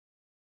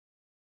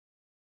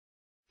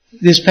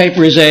This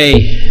paper is a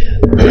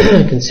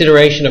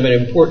consideration of an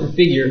important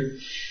figure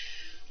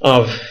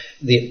of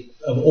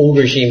old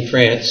regime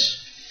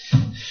France,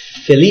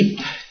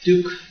 Philippe,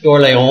 Duc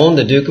d'Orléans,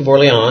 the Duke of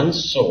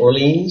Orleans, so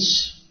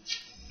Orleans,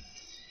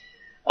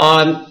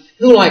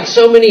 who, like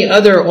so many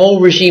other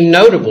old regime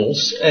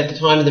notables at the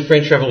time of the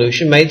French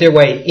Revolution, made their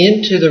way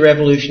into the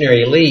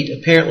revolutionary elite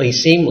apparently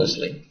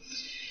seamlessly.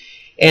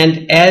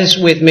 And as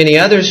with many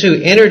others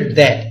who entered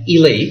that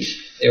elite,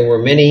 there were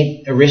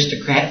many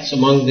aristocrats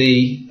among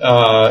the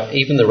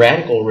even the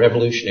radical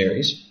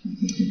revolutionaries.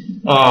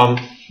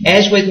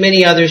 As with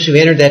many others who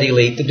entered that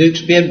elite, the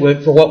Duke's bid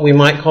for what we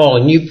might call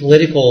a new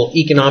political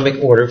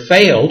economic order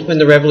failed when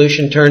the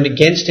revolution turned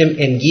against him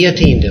and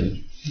guillotined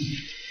him.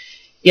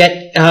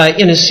 Yet,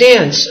 in a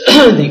sense,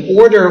 the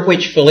order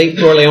which Philippe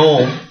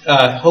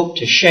d'Orléans hoped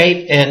to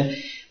shape and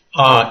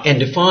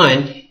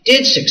define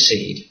did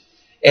succeed,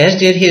 as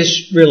did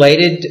his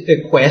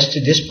related quest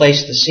to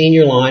displace the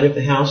senior line of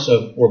the House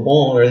of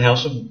Bourbon, or the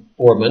House of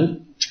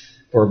Bourbon,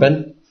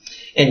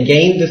 and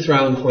gain the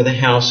throne for the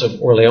House of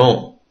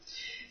Orleans.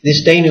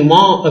 This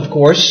denouement, of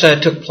course,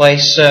 took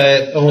place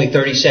only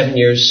 37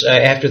 years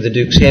after the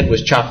Duke's head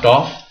was chopped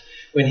off,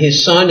 when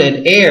his son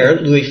and heir,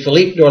 Louis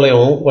Philippe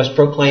d'Orléans, was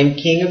proclaimed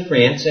King of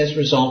France as a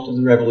result of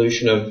the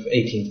Revolution of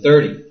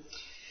 1830.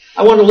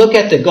 I want to look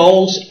at the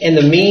goals and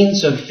the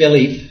means of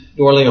Philippe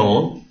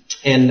d'Orléans,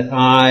 and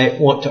I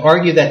want to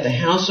argue that the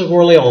House of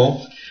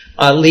Orleans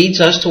leads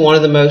us to one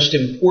of the most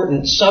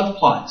important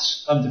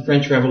subplots of the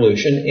French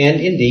Revolution and,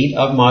 indeed,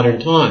 of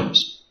modern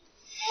times.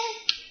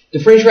 The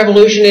French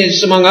Revolution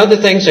is, among other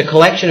things, a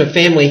collection of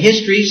family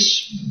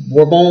histories: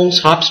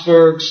 Bourbons,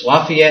 Habsburgs,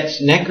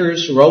 Lafayettes,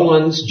 Neckers,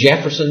 Rolands,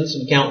 Jeffersons,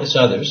 and countless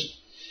others.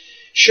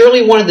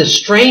 Surely one of the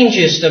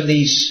strangest of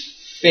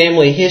these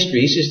family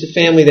histories is the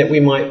family that we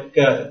might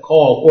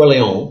call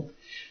Orleans,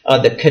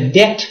 the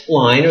cadet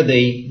line, or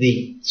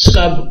the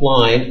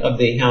sub-line of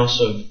the House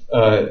of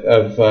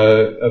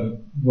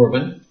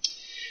Bourbon,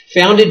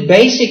 founded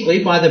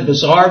basically by the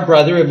bizarre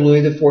brother of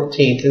Louis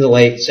XIV in the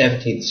late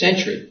 17th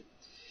century.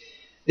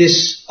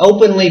 This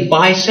openly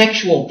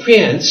bisexual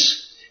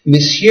prince,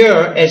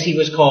 Monsieur, as he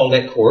was called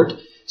at court,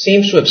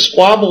 seems to have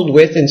squabbled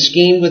with and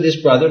schemed with his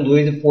brother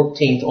Louis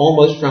XIV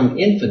almost from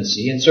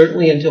infancy, and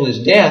certainly until his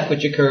death,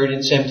 which occurred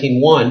in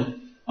 1701,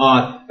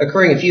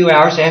 occurring a few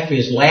hours after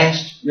his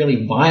last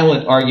really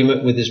violent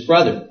argument with his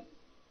brother.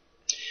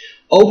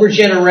 Over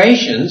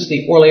generations,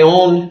 the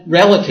Orleans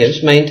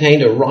relatives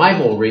maintained a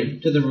rivalry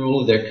to the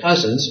rule of their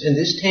cousins, and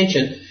this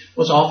tension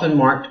was often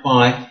marked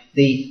by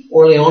the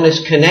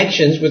Orleanist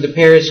connections with the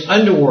Paris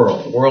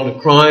underworld, the world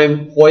of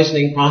crime,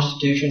 poisoning,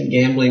 prostitution,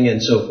 gambling,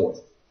 and so forth.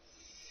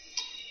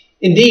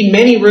 Indeed,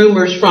 many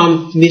rumors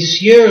from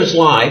Monsieur's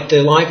life,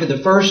 the life of the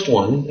first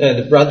one,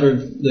 the brother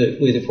of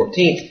Louis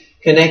XIV,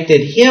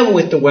 connected him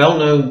with the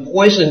well-known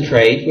poison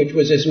trade, which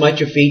was as much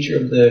a feature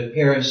of the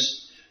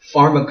Paris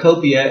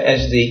pharmacopoeia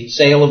as the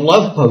sale of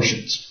love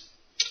potions.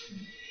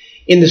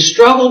 In the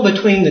struggle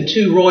between the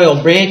two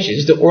royal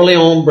branches, the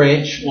Orleans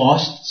branch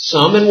lost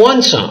some and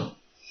won some.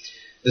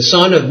 The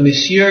son of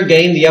Monsieur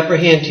gained the upper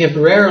hand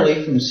temporarily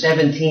from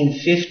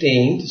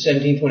 1715 to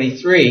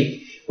 1723,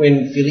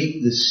 when Philippe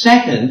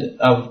II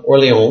of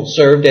Orleans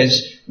served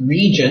as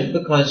regent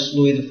because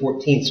Louis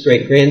XIV's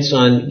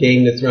great-grandson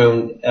gained the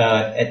throne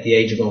at the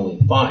age of only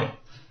 5.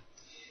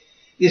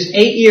 This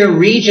 8-year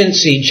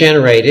regency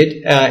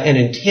generated an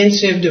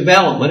intensive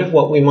development of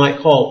what we might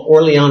call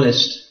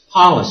Orleanist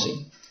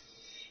policy.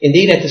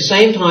 Indeed, at the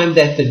same time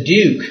that the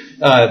Duke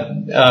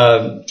of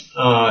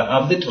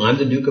the time,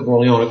 the Duke of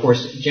Orleans, of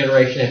course,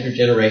 generation after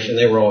generation,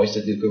 they were always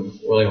the Duke of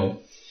Orleans.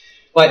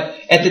 But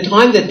at the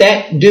time that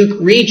that Duke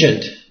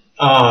Regent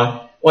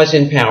was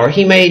in power,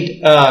 he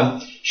made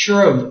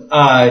sure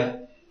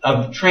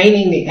of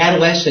training the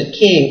adolescent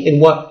king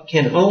in what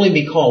can only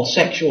be called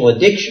sexual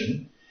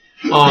addiction,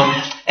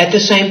 at the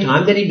same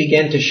time that he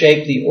began to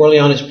shape the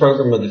Orleanist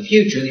program of the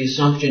future. The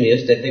assumption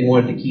is that they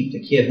wanted to keep the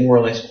kid more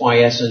or less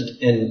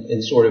quiescent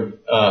and sort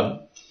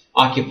of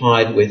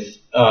occupied with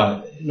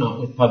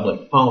not with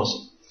public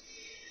policy.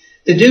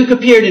 The Duke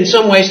appeared in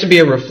some ways to be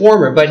a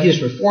reformer, but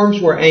his reforms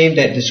were aimed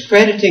at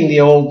discrediting the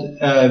old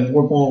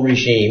Bourbon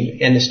regime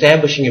and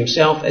establishing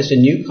himself as a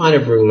new kind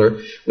of ruler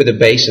with a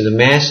base in the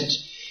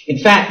masses. In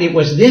fact, it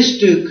was this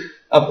Duke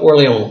of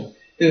Orleans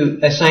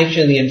who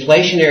sanctioned the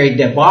inflationary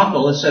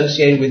debacle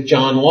associated with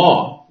John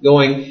Law,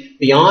 going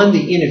beyond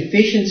the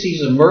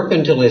inefficiencies of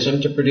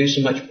mercantilism to produce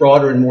a much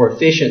broader and more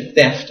efficient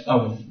theft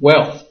of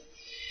wealth.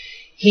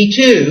 He,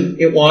 too,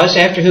 it was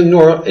after whom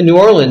New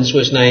Orleans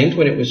was named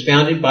when it was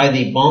founded by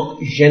the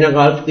Banque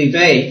Générale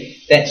Privée.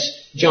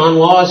 That's John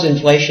Law's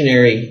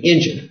inflationary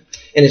engine.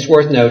 And it's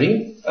worth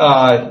noting,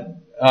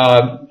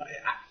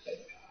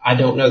 I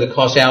don't know the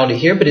causality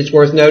here, but it's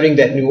worth noting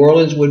that New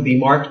Orleans would be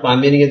marked by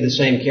many of the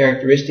same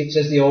characteristics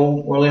as the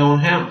old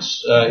Orleans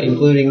house,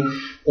 including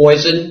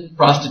poison,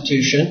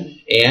 prostitution,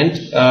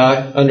 and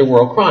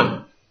underworld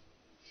crime.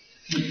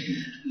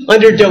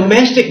 Under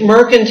domestic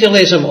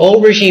mercantilism,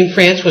 old regime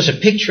France was a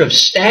picture of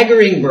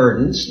staggering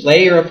burdens,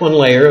 layer upon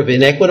layer, of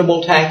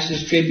inequitable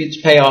taxes,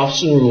 tributes,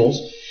 payoffs, and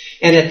rules.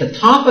 And at the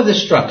top of the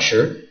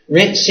structure,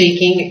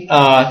 rent-seeking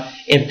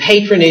and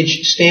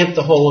patronage stamped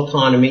the whole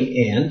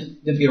economy, and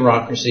the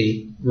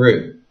bureaucracy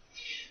grew.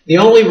 The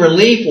only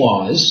relief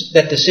was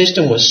that the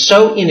system was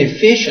so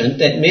inefficient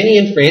that many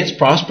in France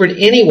prospered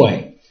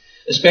anyway,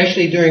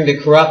 especially during the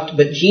corrupt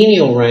but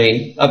genial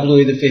reign of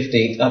Louis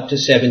XV up to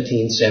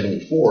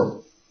 1774.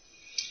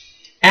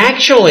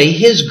 Actually,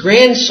 his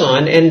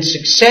grandson and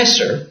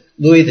successor,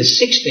 Louis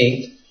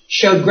XVI,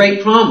 showed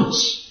great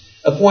promise,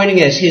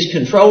 appointing as his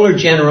controller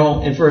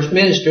general and first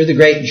minister the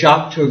great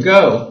Jacques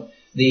Turgot,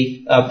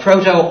 the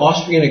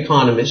proto-Austrian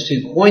economist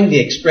who coined the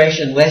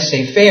expression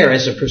laissez-faire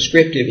as a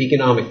prescriptive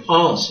economic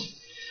policy.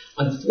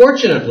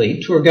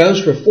 Unfortunately,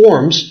 Turgot's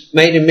reforms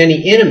made him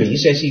many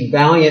enemies as he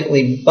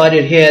valiantly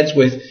butted heads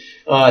with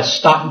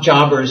stock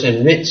jobbers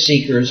and rent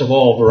seekers of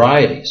all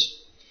varieties.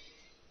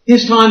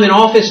 His time in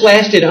office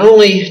lasted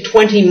only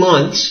 20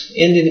 months,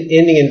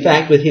 ending in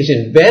fact with his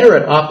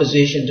inveterate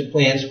opposition to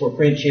plans for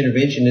French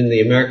intervention in the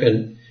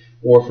American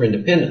War for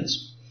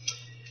Independence.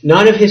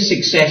 None of his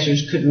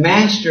successors could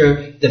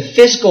master the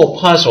fiscal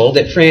puzzle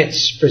that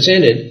France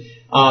presented,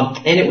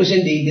 and it was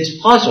indeed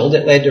this puzzle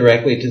that led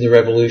directly to the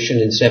revolution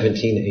in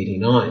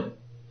 1789.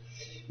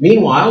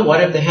 Meanwhile,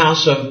 what of the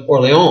House of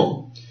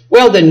Orleans?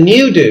 Well, the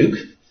new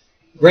Duke,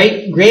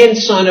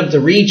 great-grandson of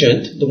the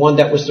regent, the one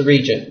that was the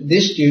regent,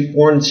 this Duke,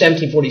 born in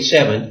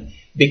 1747,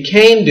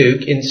 became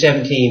Duke in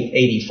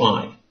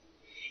 1785.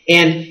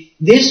 And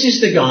this is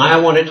the guy I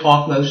want to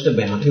talk most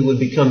about, who would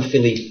become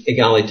Philippe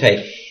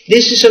Egalité.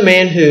 This is a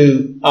man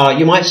who,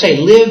 you might say,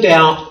 lived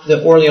out the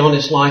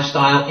Orleanist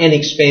lifestyle and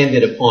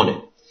expanded upon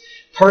it.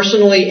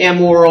 Personally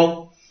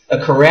immoral, a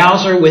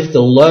carouser with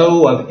the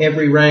low of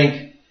every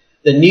rank,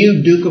 the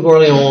new Duke of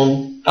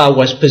Orleans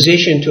was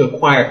positioned to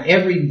acquire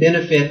every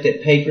benefit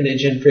that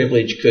patronage and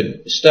privilege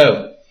could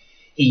bestow.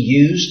 He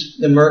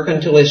used the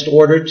mercantilist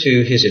order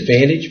to his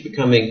advantage,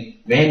 becoming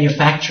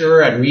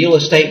manufacturer and real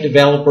estate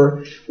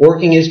developer,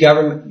 working his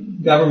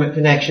government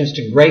connections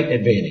to great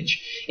advantage.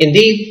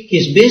 Indeed,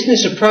 his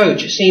business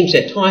approach seems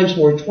at times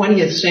more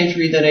 20th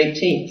century than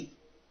 18th.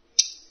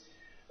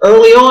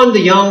 Early on,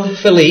 the young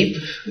Philippe,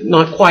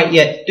 not quite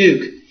yet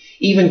Duke,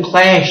 even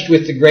clashed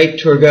with the great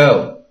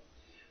Turgot.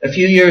 A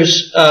few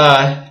years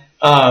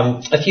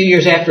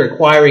after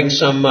acquiring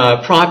some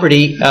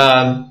property in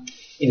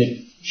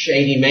a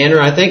shady manner,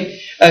 I think,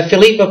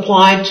 Philippe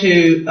applied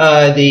to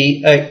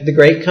the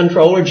great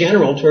controller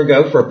general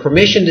Turgot for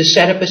permission to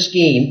set up a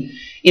scheme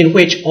in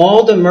which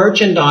all the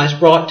merchandise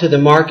brought to the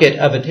market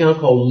of a town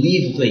called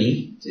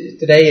Livry,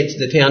 today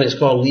the town is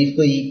called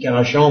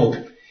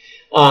Livry-Gargan,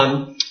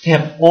 to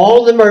have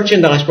all the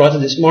merchandise brought to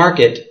this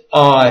market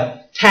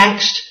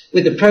taxed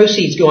with the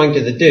proceeds going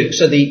to the Duke.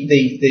 So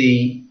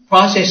the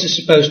process is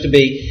supposed to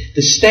be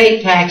the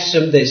state taxes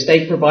them, the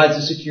state provides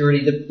the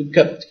security,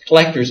 the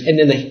collectors, and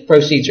then the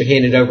proceeds are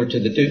handed over to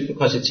the Duke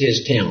because it's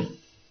his town.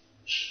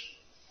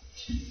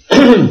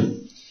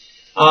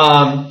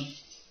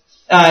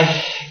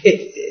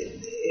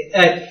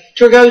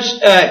 Turgot's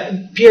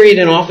period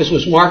in office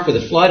was marked with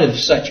a flood of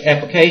such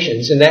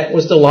applications, and that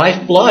was the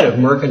lifeblood of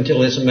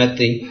mercantilism at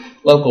the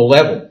local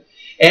level.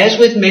 As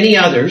with many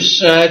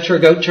others,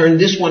 Turgot turned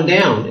this one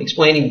down,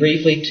 explaining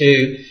briefly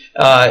to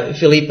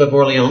Philippe of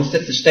Orleans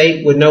that the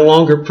state would no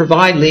longer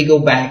provide legal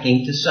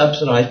backing to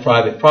subsidize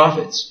private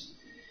profits.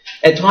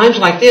 At times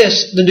like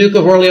this, the Duke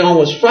of Orleans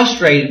was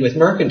frustrated with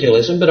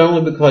mercantilism, but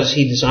only because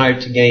he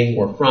desired to gain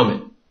more from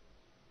it.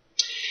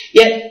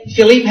 Yet,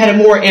 Philippe had a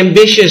more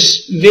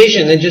ambitious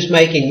vision than just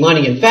making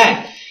money. In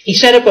fact, he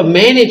set up a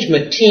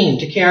management team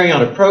to carry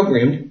out a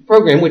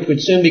program which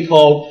would soon be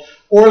called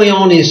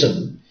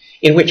Orleanism,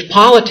 in which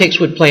politics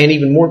would play an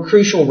even more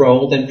crucial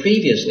role than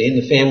previously in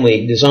the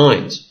family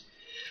designs.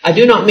 I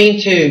do not mean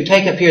to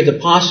take up here the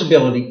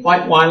possibility,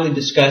 quite widely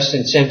discussed in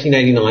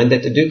 1789,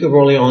 that the Duke of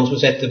Orleans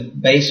was at the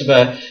base of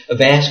a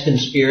vast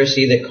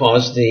conspiracy that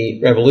caused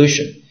the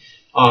revolution.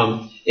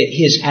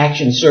 His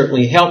actions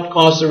certainly helped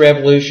cause the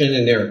revolution,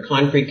 and there are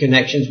concrete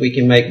connections we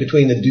can make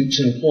between the Duke's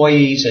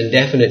employees and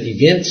definite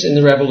events in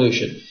the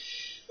revolution.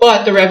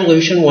 But the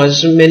revolution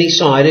was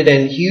many-sided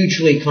and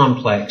hugely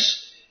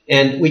complex,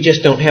 and we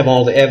just don't have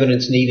all the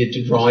evidence needed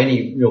to draw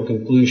any real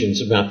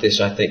conclusions about this,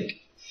 I think.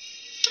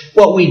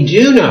 What we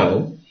do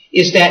know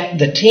is that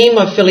the team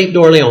of Philippe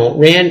d'Orléans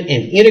ran an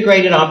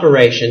integrated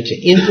operation to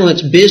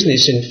influence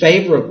business in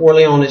favor of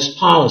Orleanist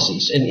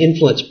policies and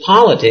influence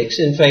politics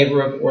in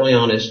favor of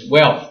Orleanist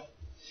wealth.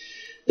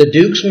 The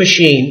Duke's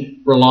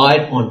machine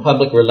relied on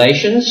public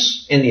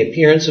relations and the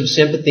appearance of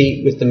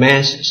sympathy with the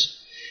masses.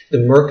 The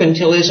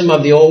mercantilism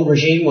of the old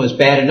regime was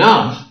bad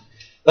enough,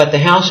 but the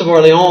House of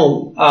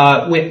Orleans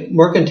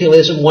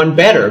mercantilism won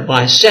better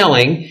by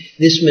selling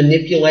this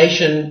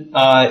manipulation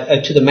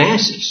to the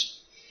masses.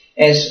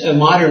 As a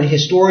modern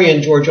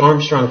historian, George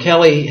Armstrong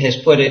Kelly, has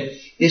put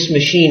it, this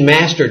machine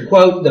mastered,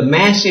 quote, the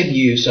massive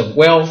use of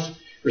wealth,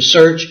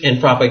 research, and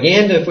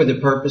propaganda for the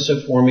purpose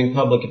of forming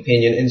public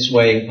opinion and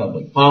swaying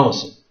public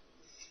policy.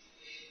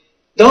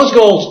 Those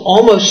goals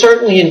almost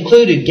certainly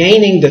included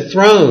gaining the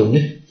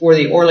throne for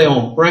the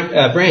Orléans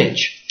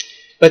branch,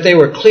 but they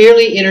were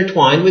clearly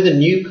intertwined with a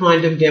new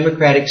kind of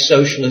democratic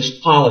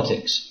socialist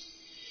politics.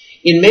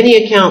 In many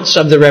accounts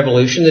of the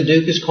revolution, the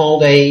Duke is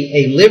called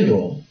a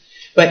liberal,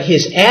 but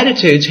his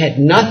attitudes had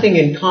nothing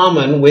in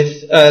common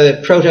with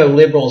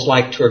proto-liberals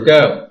like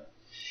Turgot.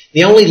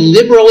 The only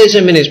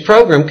liberalism in his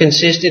program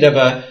consisted of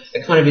a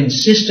kind of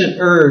insistent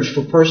urge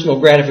for personal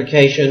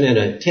gratification and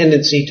a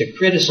tendency to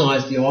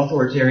criticize the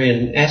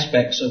authoritarian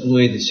aspects of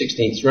Louis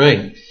XVI's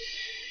reign.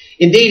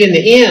 Indeed, in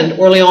the end,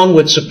 Orléans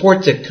would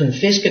support the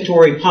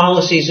confiscatory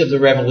policies of the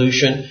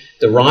revolution,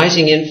 the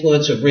rising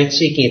influence of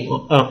rent-seeking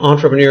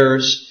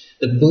entrepreneurs,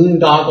 the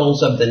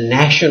boondoggles of the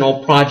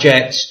national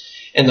projects,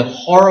 and the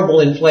horrible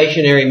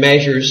inflationary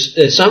measures,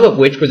 some of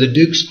which were the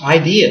Duke's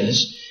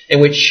ideas, and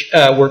which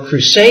were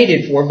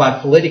crusaded for by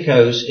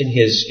politicos in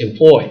his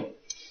employ.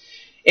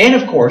 And,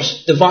 of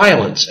course, the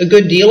violence, a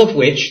good deal of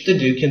which the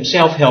Duke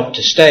himself helped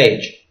to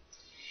stage.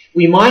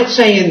 We might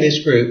say in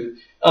this group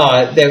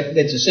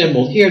that's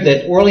assembled here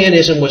that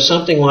Orleanism was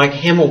something like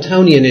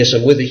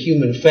Hamiltonianism with a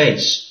human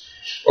face.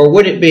 Or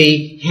would it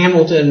be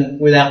Hamilton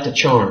without the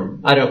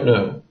charm? I don't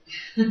know.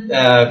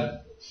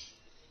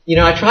 You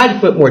know, I tried to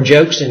put more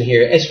jokes in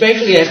here,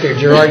 especially after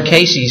Gerard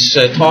Casey's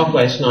talk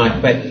last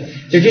night, but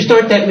there just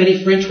aren't that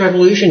many French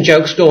Revolution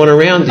jokes going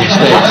around these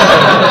days.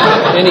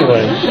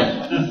 Anyway.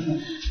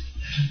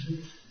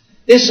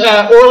 This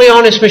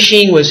Orleanist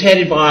machine was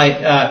headed by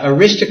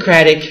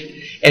aristocratic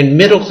and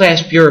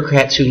middle-class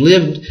bureaucrats who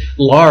lived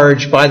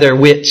large by their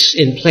wits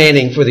in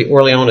planning for the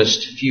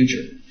Orleanist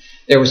future.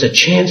 There was a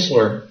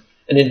chancellor,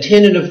 an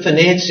intendant of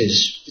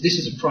finances. This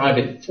is a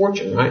private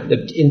fortune, right?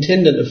 The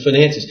intendant of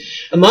finances.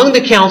 Among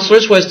the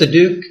counselors was the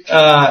Duke,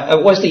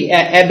 was the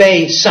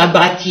Abbé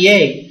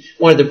Sabatier,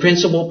 one of the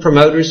principal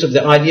promoters of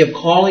the idea of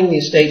calling the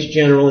Estates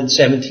General in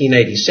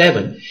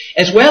 1787,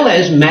 as well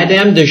as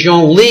Madame de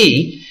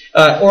Genlis.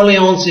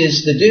 Orleans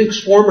is the Duke's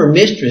former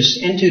mistress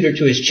and tutor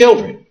to his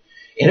children.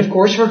 And, of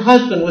course, her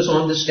husband was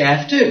on the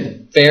staff,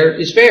 too. Fair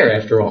is fair,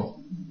 after all.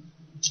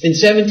 In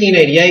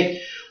 1788,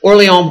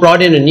 Orleans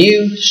brought in a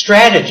new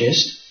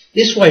strategist.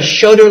 This was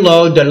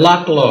Choderlos de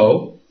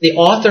Laclos, the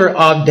author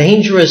of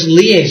Dangerous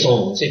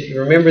Liaisons, if you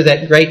remember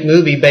that great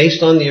movie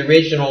based on the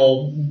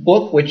original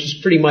book, which is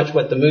pretty much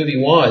what the movie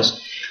was.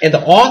 And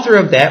the author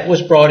of that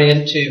was brought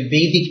in to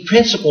be the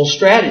principal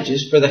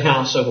strategist for the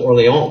House of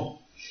Orleans.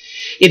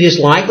 It is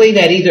likely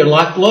that either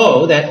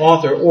Laclos, that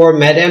author, or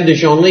Madame de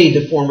Genlis,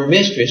 the former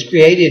mistress,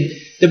 created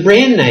the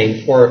brand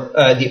name for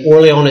the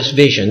Orleanist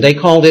vision. They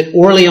called it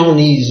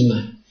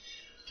Orleanisme.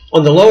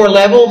 On the lower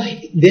level,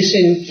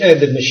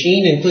 the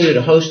machine included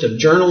a host of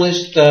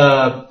journalists,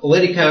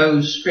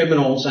 politicos,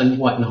 criminals, and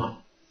whatnot.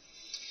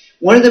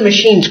 One of the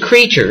machine's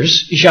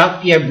creatures,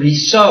 Jacques-Pierre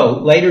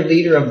Brissot, later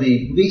leader of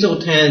the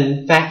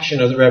Bizotin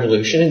faction of the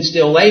revolution, and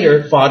still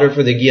later fodder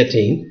for the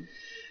guillotine,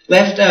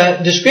 left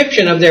a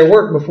description of their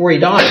work before he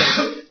died.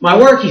 My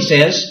work, he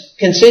says,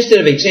 consisted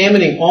of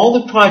examining all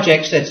the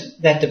projects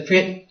that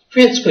the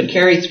prince could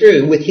carry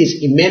through with his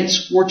immense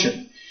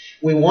fortune.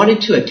 We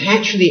wanted to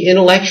attach the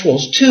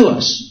intellectuals to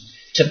us,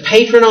 to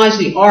patronize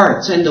the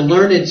arts and the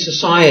learned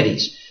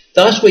societies.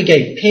 Thus, we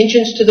gave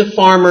pensions to the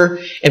farmer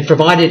and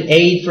provided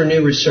aid for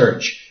new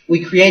research. We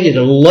created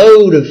a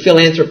load of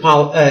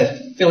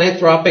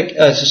philanthropic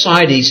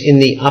societies in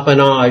the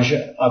appanage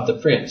of the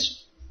prince,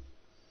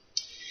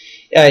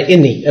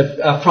 in the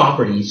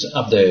properties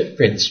of the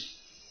prince.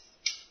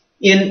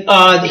 In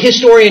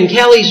historian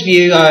Kelly's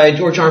view,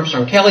 George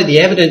Armstrong Kelly, the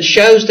evidence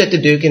shows that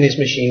the Duke and his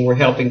machine were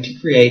helping to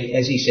create,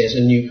 as he says,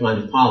 a new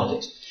kind of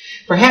politics.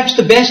 Perhaps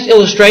the best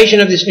illustration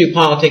of this new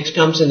politics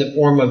comes in the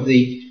form of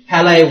the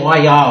Palais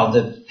Royal,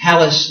 the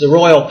palace, the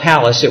royal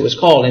palace, it was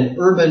called, an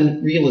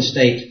urban real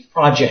estate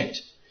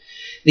project.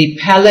 The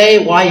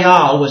Palais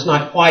Royal was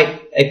not quite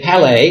a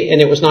palais,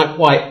 and it was not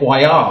quite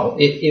royal.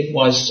 It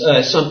was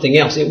something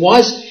else. It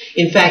was,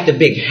 in fact, a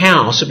big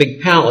house, a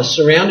big palace,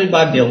 surrounded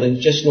by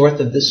buildings just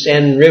north of the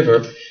Seine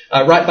River,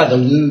 right by the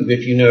Louvre,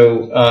 if you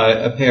know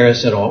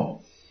Paris at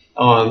all.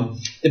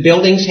 The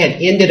buildings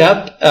had ended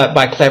up,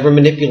 by clever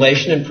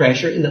manipulation and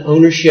pressure, in the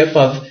ownership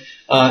of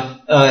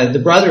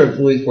the brother of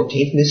Louis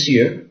XIV,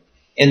 Monsieur,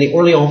 and the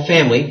Orleans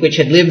family, which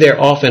had lived there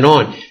off and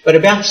on. But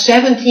about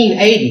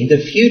 1780,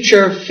 the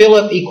future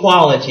Philippe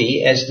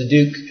equality, as the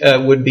Duke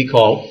would be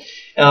called,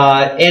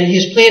 and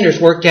his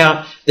planners worked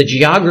out the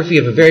geography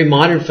of a very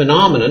modern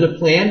phenomenon, a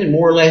planned and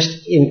more or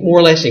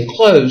less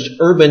enclosed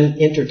urban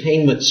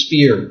entertainment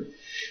sphere.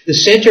 The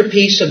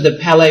centerpiece of the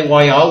Palais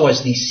Royal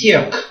was the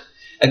Cirque,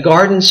 a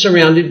garden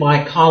surrounded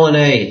by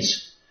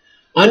colonnades.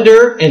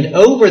 Under and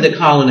over the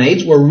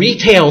colonnades were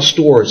retail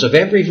stores of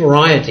every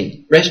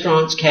variety,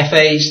 restaurants,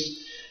 cafes,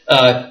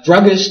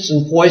 druggists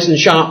and poison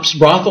shops,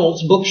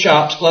 brothels,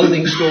 bookshops,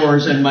 clothing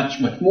stores, and much,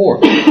 much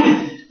more.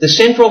 The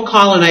central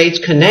colonnades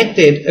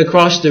connected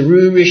across the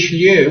Rue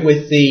Richelieu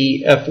with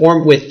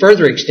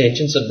further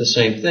extensions of the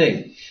same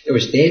thing. There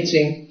was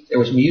dancing, there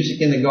was music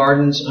in the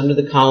gardens, under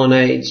the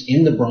colonnades,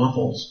 in the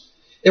brothels.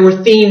 There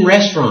were theme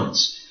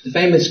restaurants, the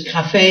famous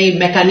Café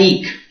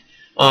Mécanique,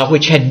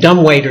 which had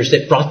dumbwaiters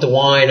that brought the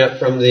wine up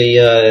from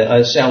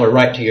the cellar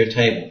right to your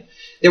table.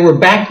 There were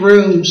back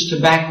rooms to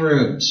back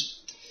rooms.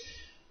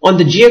 On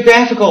the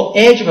geographical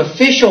edge of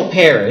official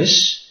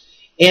Paris,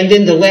 and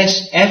in the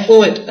less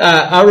affluent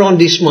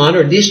arrondissement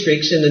or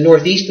districts in the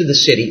northeast of the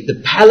city, the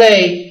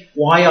Palais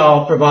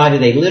Royal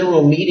provided a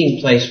literal meeting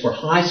place for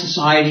high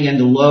society and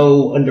the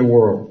low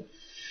underworld.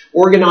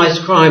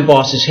 Organized crime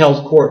bosses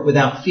held court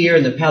without fear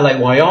in the Palais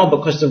Royal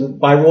because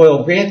by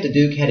royal grant the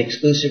Duke had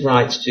exclusive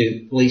rights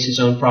to police his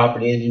own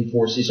property and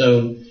enforce his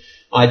own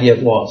idea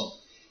of laws.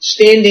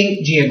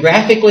 Standing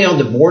geographically on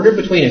the border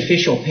between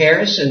official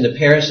Paris and the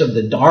Paris of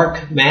the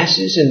dark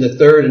masses in the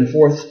third and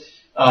fourth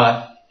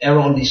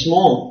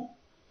arrondissement,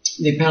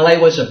 the Palais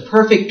was a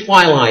perfect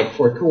twilight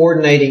for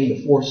coordinating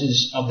the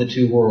forces of the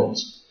two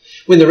worlds.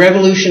 When the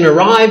revolution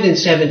arrived in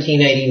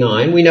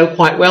 1789, we know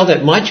quite well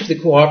that much of the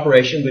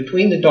cooperation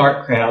between the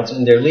dark crowds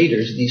and their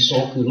leaders, the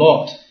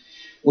sans-culottes,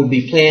 would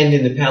be planned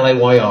in the Palais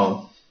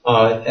Royal,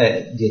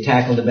 the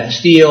attack on the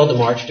Bastille, the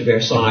march to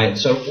Versailles, and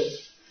so forth.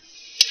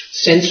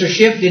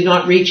 Censorship did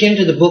not reach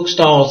into the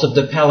bookstalls of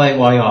the Palais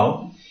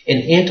Royal,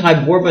 and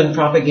anti-Bourbon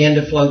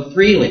propaganda flowed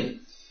freely.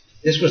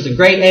 This was the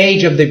great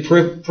age of the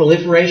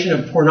proliferation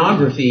of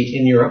pornography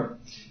in Europe,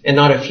 and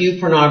not a few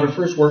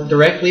pornographers worked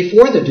directly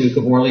for the Duke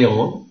of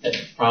Orleans. That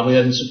probably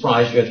doesn't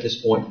surprise you at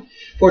this point,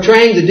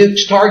 portraying the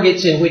Duke's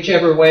targets in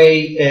whichever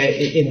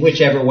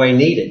way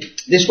needed.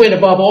 This went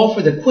above all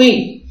for the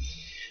Queen.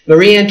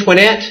 Marie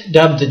Antoinette,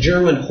 dubbed the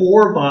German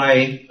whore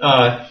by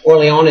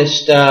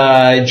Orleanist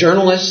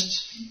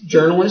journalists,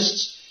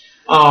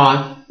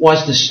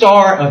 was the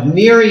star of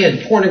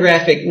myriad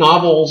pornographic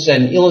novels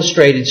and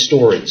illustrated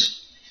stories.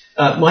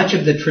 Much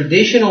of the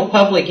traditional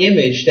public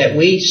image that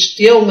we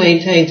still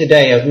maintain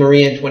today of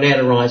Marie Antoinette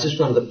arises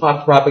from the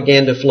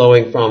propaganda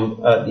flowing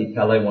from the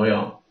Palais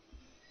Royal.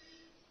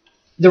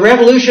 The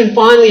revolution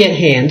finally at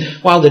hand,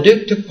 while the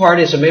Duke took part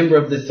as a member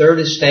of the Third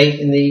Estate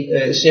in the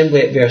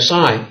Assembly at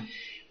Versailles,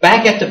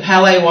 back at the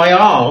Palais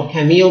Royal,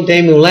 Camille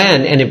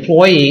Desmoulins, an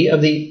employee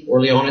of the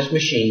Orleanist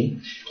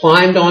machine,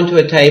 climbed onto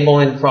a table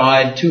and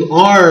cried, "To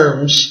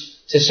arms!"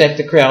 to set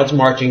the crowds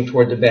marching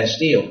toward the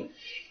Bastille.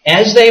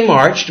 As they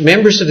marched,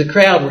 members of the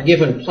crowd were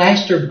given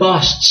plaster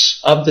busts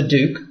of the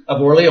Duke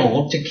of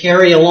Orleans to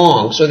carry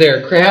along. So there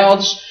are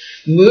crowds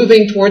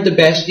moving toward the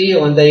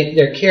Bastille and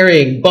they're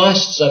carrying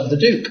busts of the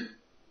Duke.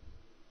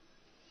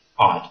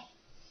 Odd.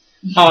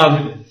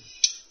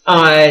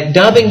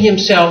 Dubbing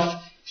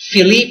himself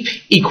Philippe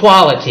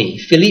Equality,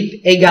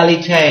 Philippe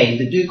Egalité,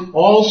 the Duke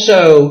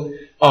also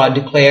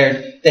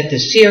declared that the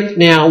Cirque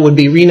now would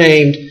be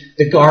renamed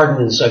the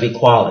Gardens of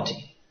Equality.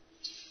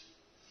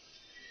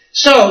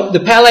 So,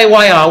 the Palais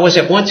Royal was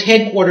at once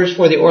headquarters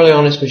for the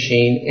Orleanist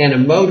machine and a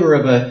motor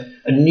of a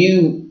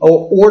new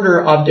order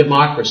of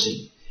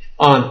democracy.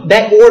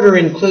 That order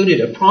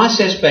included a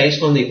process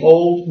based on the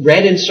old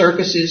bread and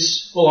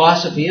circuses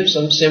philosophy of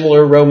some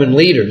similar Roman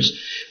leaders,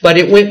 but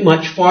it went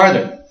much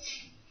farther.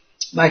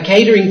 By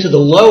catering to the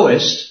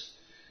lowest,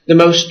 the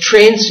most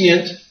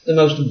transient, the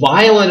most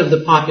violent of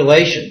the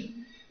population,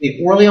 the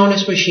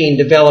Orleanist machine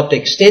developed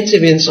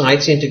extensive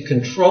insights into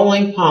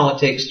controlling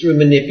politics through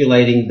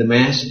manipulating the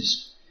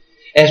masses.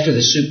 As for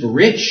the super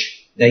rich,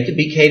 they could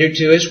be catered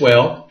to as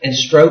well and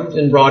stroked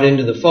and brought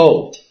into the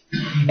fold.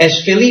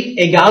 As Philippe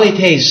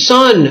Egalité's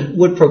son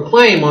would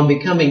proclaim on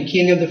becoming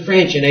King of the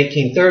French in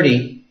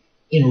 1830,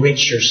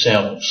 enrich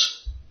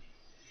yourselves.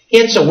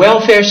 Hence a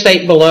welfare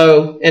state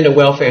below and a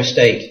welfare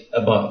state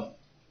above.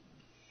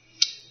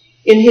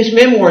 In his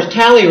memoirs,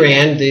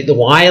 Talleyrand, the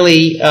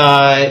wily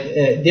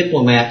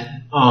diplomat,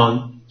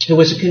 who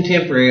was a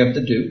contemporary of the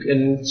Duke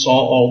and saw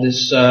all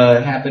this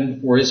happen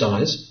before his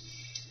eyes,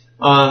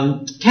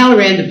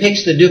 Talleyrand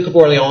depicts the Duke of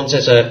Orleans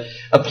as a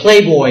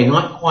playboy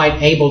not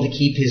quite able to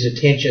keep his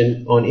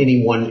attention on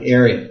any one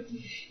area.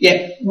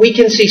 Yet we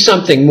can see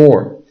something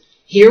more.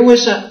 Here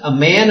was a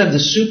man of the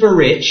super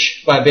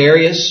rich by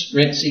various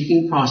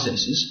rent-seeking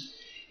processes.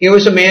 Here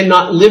was a man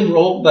not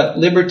liberal but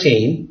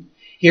libertine.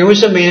 Here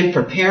was a man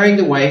preparing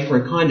the way for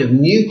a kind of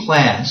new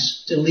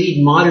class to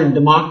lead modern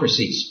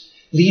democracies.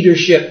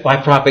 Leadership by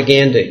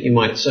propaganda, you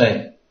might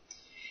say.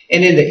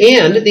 And in the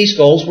end, these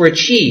goals were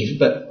achieved,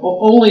 but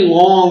only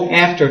long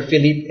after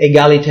Philippe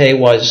Egalité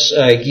was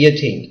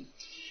guillotined.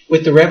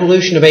 With the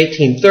Revolution of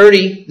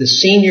 1830, the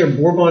senior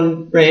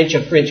Bourbon branch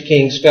of French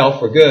kings fell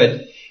for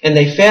good, and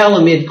they fell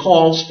amid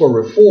calls for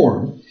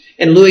reform.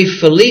 And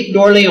Louis-Philippe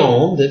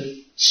d'Orléans,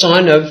 the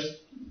son of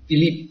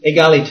Philippe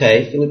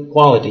Egalité, Philippe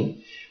Equality,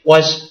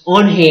 was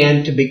on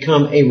hand to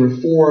become a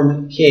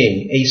reform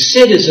king, a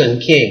citizen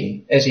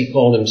king, as he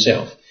called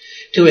himself,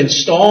 to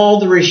install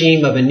the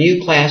regime of a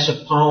new class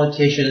of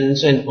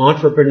politicians and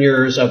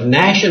entrepreneurs, of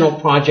national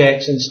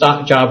projects and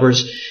stock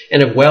jobbers,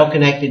 and of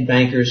well-connected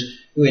bankers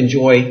who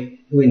enjoyed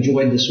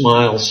the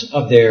smiles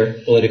of their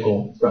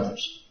political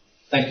brothers.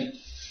 Thank you.